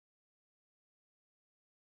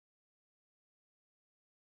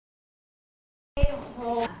Ha!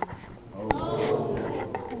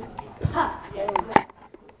 Yes.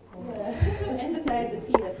 Emphasize the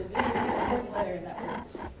P. That's a very important letter in that word.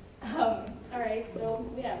 All right. So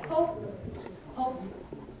we have hope, hope,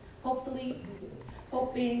 hopefully,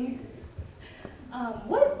 hoping.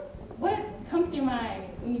 What comes to your mind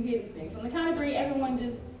when you hear these things? On the count of three, everyone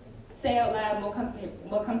just say out loud what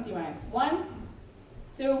comes to your mind. 1,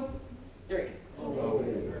 2, 3.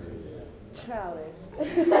 Challenge.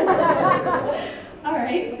 All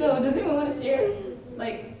right. So does anyone want to share?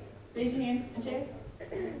 Like, raise your hand and share.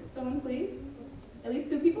 Someone, please. At least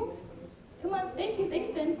 2 people. Come on. Thank you,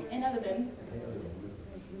 Ben. And other Ben.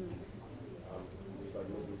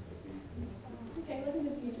 Okay, look into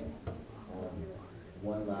the future.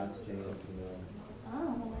 One last chance. Oh,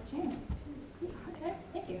 one last chance. Okay,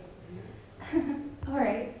 thank you. All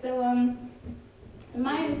right, so in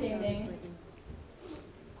my understanding,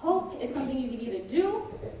 hope is something you can either do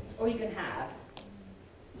or you can have.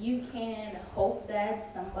 You can hope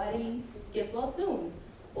that somebody gets well soon,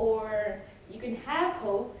 or you can have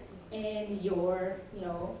hope in your,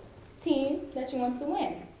 team that you want to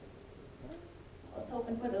win. I was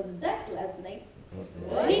hoping for those Ducks last night.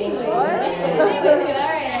 But anyways, all right.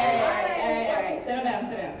 Settle down.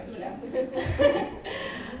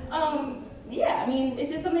 Yeah, I mean, it's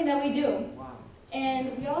just something that we do.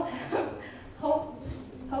 And we all have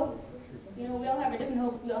hopes. We all have our different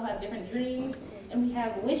hopes, we all have different dreams, and we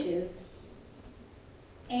have wishes.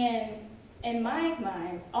 And in my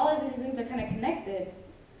mind, all of these things are kind of connected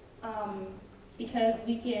because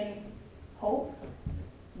we can hope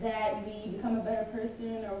that we become a better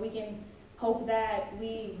person, or we can hope that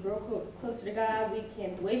we grow closer to God. We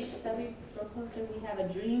can wish that we grow closer. We have a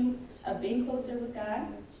dream of being closer with God.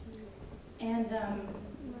 And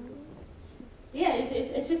yeah,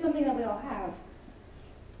 it's just something that we all have.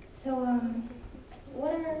 So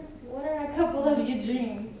what are a couple of your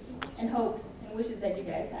dreams and hopes and wishes that you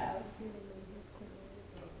guys have?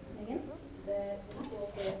 Megan? That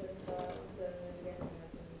people feel themselves and again and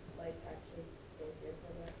like actually stay here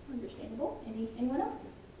for that. Understandable. Anyone else?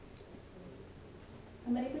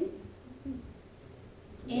 Somebody, please?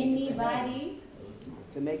 Anybody?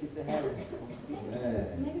 To make it to heaven.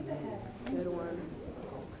 To make it to heaven. Good one.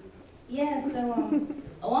 Yeah, so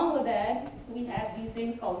along with that, we have these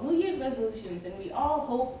things called New Year's resolutions, and we all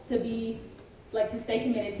hope to stay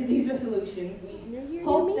committed to these resolutions. We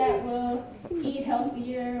hope that we'll eat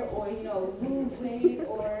healthier, or lose weight,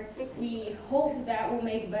 or we hope that we'll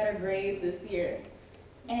make better grades this year.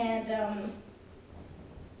 And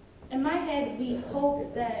in my head, we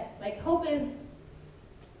hope that, hope is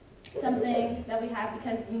something that we have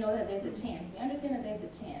because we know that there's a chance. We understand that there's a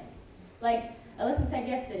chance. Like Alyssa said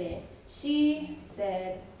yesterday, she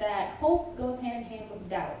said that hope goes hand in hand with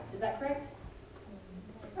doubt. Is that correct?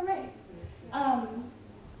 All right.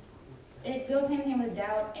 It goes hand in hand with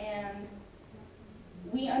doubt, and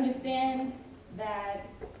we understand that,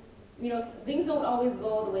 things don't always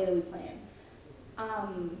go the way that we plan.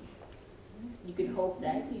 You can hope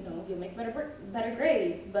that, you'll make better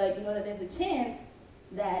grades, but you know that there's a chance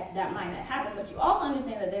that that might not happen, but you also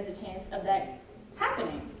understand that there's a chance of that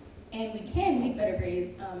happening, and we can make better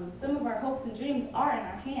grades. Some of our hopes and dreams are in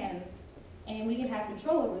our hands, and we can have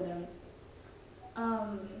control over them.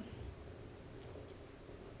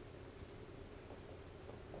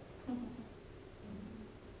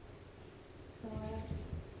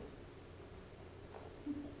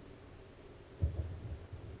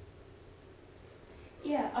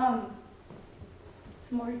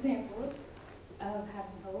 Some more examples of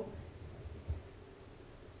having hope.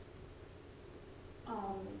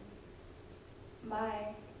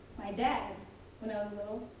 My dad, when I was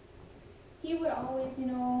little, he would always,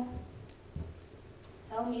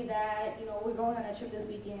 tell me that, we're going on a trip this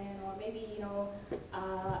weekend, or maybe,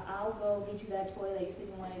 I'll go get you that toy that you said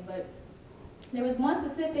you wanted. But there was one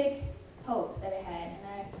specific hope that I had, and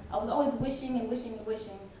I was always wishing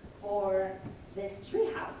for this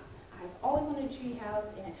tree house. I've always wanted a tree house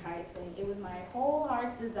in a tire swing. It was my whole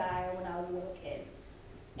heart's desire when I was a little kid.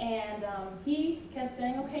 And he kept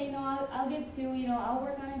saying, okay, I'll get to, I'll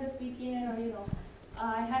work on it this weekend, or, it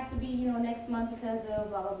has to be, next month because of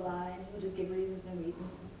blah, blah, blah, and he would just give reasons and reasons.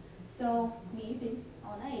 So me, being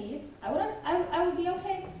all naive, I would be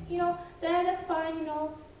okay, Dad, that's fine,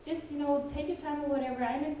 just, take your time or whatever.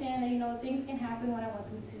 I understand that, things can happen when I want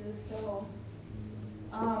them to. So,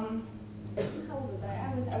 how old was I?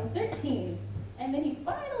 I was 13, and then he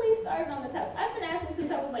finally started on this house. I've been asking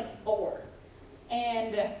since I was like 4.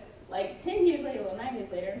 And 10 years later, 9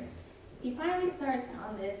 years later, he finally starts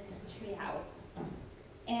on this tree house.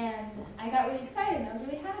 And I got really excited and I was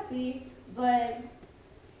really happy, but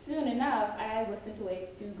as soon enough, I was sent away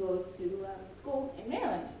to go to school in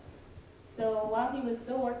Maryland. So while he was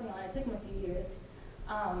still working on it, it took him a few years,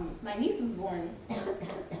 my niece was born.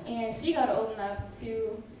 And she got old enough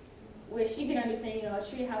to where she could understand, you know, a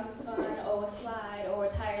tree house is fun, or a slide, or a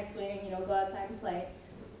tire swing, you know, go outside and play.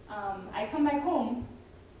 I come back home,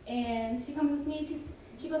 and she comes with me,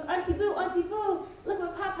 she goes, Auntie Boo, look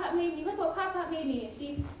what Pop made me, look what Pop made me. And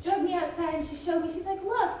she drug me outside and she showed me, she's like,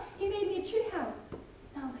 look, he made me a tree house.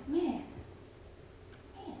 And I was like, man,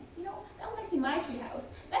 you know, that was actually my tree house.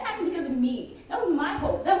 That happened because of me. That was my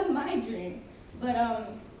hope, that was my dream. But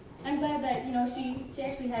I'm glad that, you know, she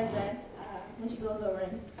actually has that when she goes over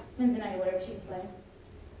and spends the night or whatever she can play.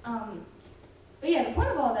 But yeah, the point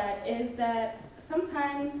of all that is that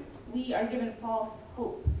sometimes we are given false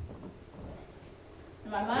hope. In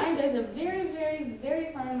my mind, there's a very, very,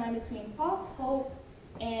 very fine line between false hope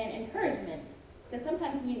and encouragement. Because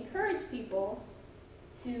sometimes we encourage people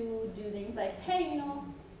to do things like, hey, you know,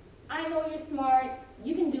 I know you're smart,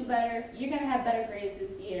 you can do better, you're going to have better grades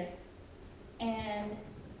this year. And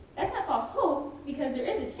that's not false hope, because there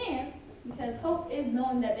is a chance, because hope is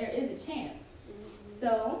knowing that there is a chance.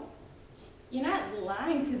 So you're not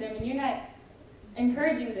lying to them and you're not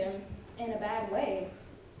encouraging them in a bad way.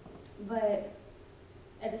 But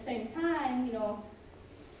at the same time, you know,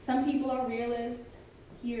 some people are realists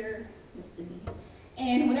here, Mr. B.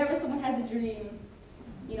 And whenever someone has a dream,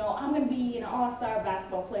 you know, I'm going to be an all-star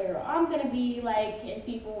basketball player, or I'm going to be like in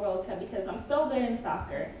FIFA World Cup because I'm so good in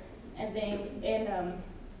soccer and things. And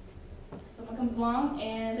someone comes along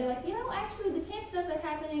and they're like, you know, actually the chances of that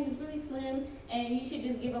happening is really slim and you should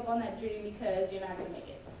just give up on that dream because you're not going to make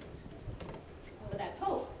it. But that's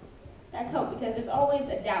hope. That's hope, because there's always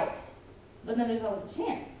a doubt, but then there's always a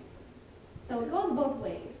chance. So it goes both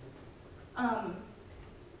ways. But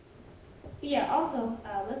yeah, also,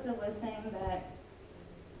 Lissa was saying that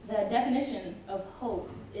the definition of hope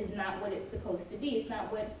is not what it's supposed to be. It's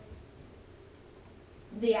not what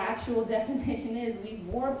the actual definition is. We've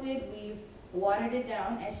warped it, we've watered it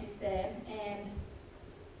down, as she said, and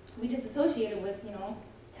we just associate it with, you know,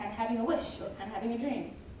 kind of having a wish or kind of having a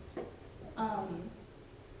dream.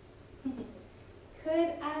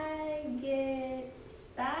 Could I get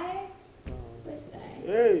Sty? Where's Sty?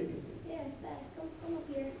 Hey. Yeah, Sty. Come up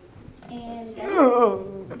here. And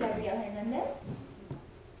Gabrielle Hernandez.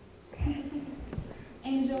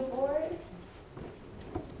 Angel Ford.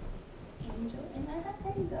 Angel, and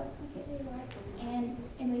there you go. Okay, there you are. And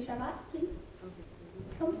Emily Charlotte, please.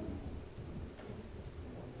 Come.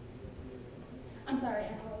 I'm sorry, I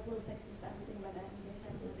was a little sexist. I was thinking about that.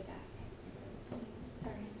 Another guy.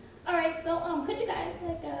 Sorry. All right, so could you guys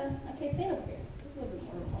okay, stand over here. There's a little bit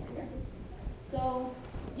more room over here. So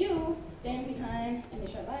you stand behind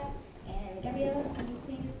Emily Charlotte, and Gabrielle, could you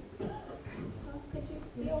please? Could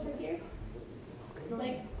you be over here?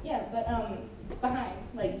 Like, yeah, but behind,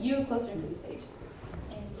 like you closer to the stage.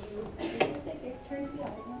 And you just stay here, turn to the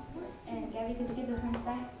audience. And Gabby, could you give the hand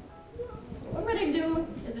Sty? What we're gonna do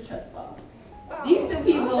is a trust fall. These two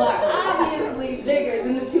people are obviously bigger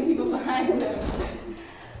than the two people behind them.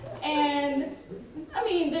 And I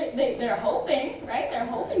mean, they're hoping, right? They're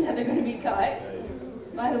hoping that they're gonna be caught.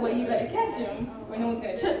 By the way, you better catch them, or no one's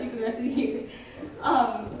gonna trust you for the rest of the year.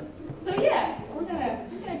 So yeah, we're gonna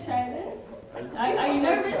try this. Are you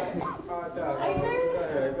nervous? Are you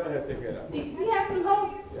nervous? Go ahead, take it out. Do you have some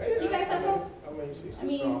hope? Yeah. You guys have hope? She's I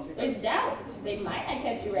mean, strong. there's doubt. They might not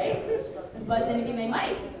catch you, right? But then again, they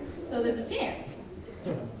might. So there's a chance.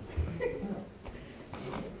 All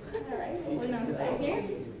right, we're going to start here.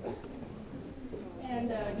 And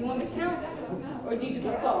you want me to count? Or do you just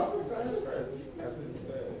want to call?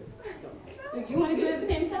 Do you want to do it at the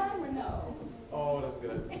same time or no? Oh, that's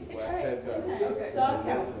good. Well, All right, same time. okay. So I'll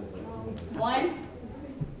count. 1,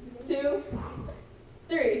 2,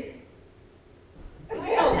 3. Oh,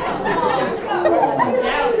 come on.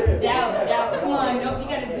 Doubt. Come on, nope, you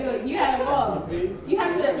gotta do it. You have it all. You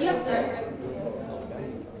have to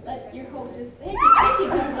let your hope just, thank you.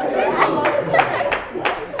 Almost.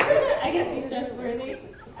 I guess you're stress-worthy.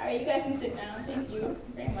 All right, you guys can sit down. Thank you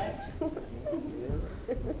very much.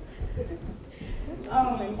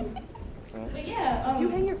 But yeah, Did you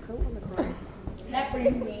hang your coat on the cross? that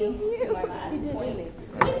brings me to my last point,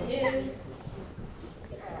 which is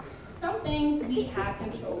some things we have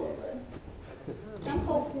control over. Some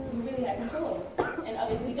hopes we really have control over, and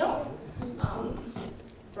others we don't.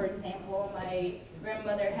 For example, my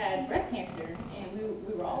grandmother had breast cancer, and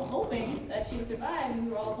we were all hoping that she would survive, and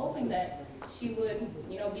we were all hoping that she would,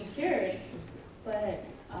 you know, be cured. But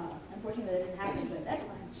unfortunately, that didn't happen. But that's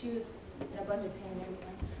fine. She was in a bunch of pain and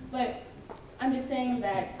everything. But I'm just saying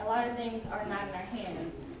that a lot of things are not in our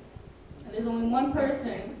hands. And there's only one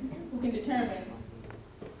person who can determine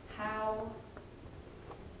how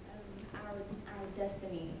our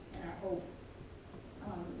destiny and our hope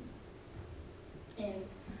ends.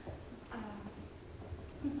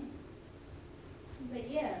 But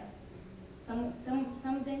yeah, some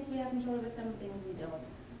things we have control over, some things we don't.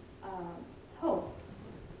 Hope.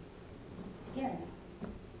 Again,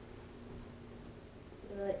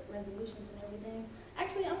 the resolutions and everything.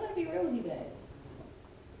 Actually, I'm gonna be real with you guys.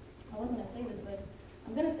 I wasn't gonna say this, but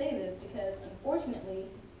I'm gonna say this because unfortunately,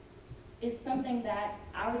 it's something that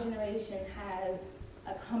our generation has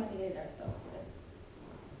accommodated ourselves with.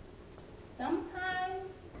 Sometimes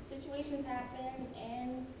situations happen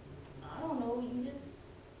and I don't know, you just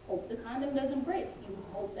hope the condom doesn't break. You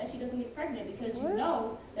hope that she doesn't get pregnant because you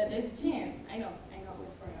know that there's a chance. I know,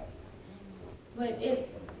 it's for us. But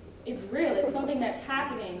it's real. It's something that's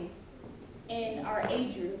happening in our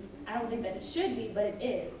age group. I don't think that it should be, but it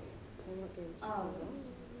is.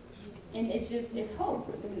 And it's hope.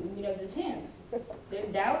 You know, there's a chance. There's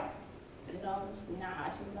doubt. You know, nah,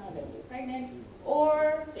 she's not gonna get pregnant.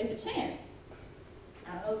 Or there's a chance. I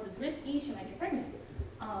don't know, this is risky, she might get pregnant.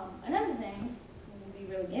 Another thing, I'm gonna be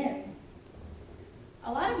real again.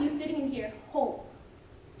 A lot of you sitting in here hope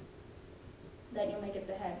that you'll make it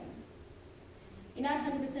to heaven. You're not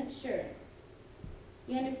 100% sure.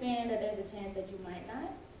 You understand that there's a chance that you might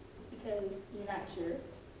not because you're not sure.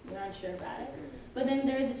 You're not sure about it. But then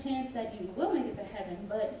there is a chance that you will make it to heaven,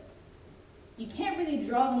 but you can't really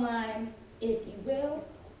draw the line if you will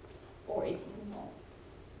or if you won't.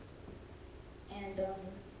 And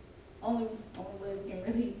only way we can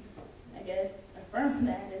really, I guess, affirm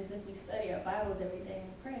that is if we study our Bibles every day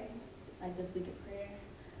and pray, like this week of prayer.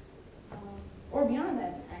 Or beyond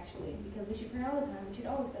that, actually, because we should pray all the time. We should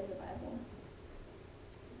always study the Bible.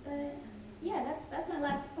 But yeah, that's my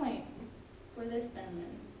last point for this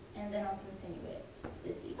sermon, and then I'll continue it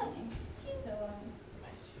this evening. So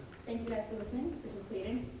thank you guys for listening,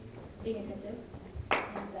 participating, being attentive,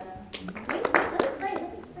 and wait, let me pray.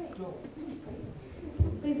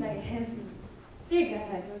 Please bow your heads. Dear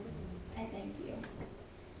God, I thank you.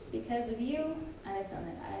 Because of you, I've done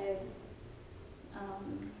it. I've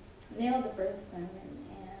nailed the first sermon,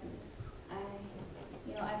 and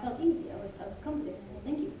I felt easy. I was comforted, and I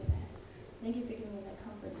thank you for that. Thank you for giving me that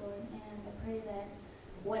comfort, Lord. And I pray that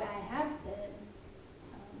what I have said,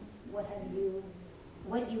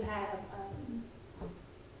 what you have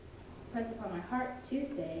pressed upon my heart to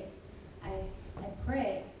say, I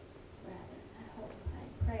pray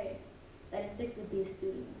that it sticks with these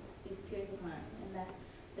students, these peers of mine, and that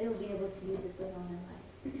they will be able to use this later on in life,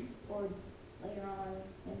 or later on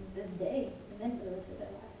in this day, and then for the rest of their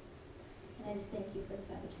life. And I just thank you for this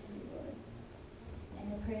opportunity, Lord.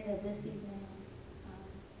 And I pray that this evening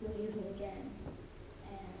you'll use me again,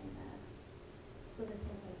 and for this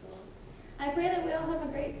in my soul. I pray that we all have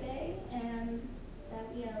a great day, and that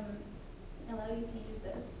we allow you to use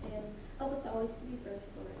us, and help us to always keep you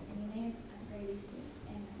first, Lord. In your name, I pray these things.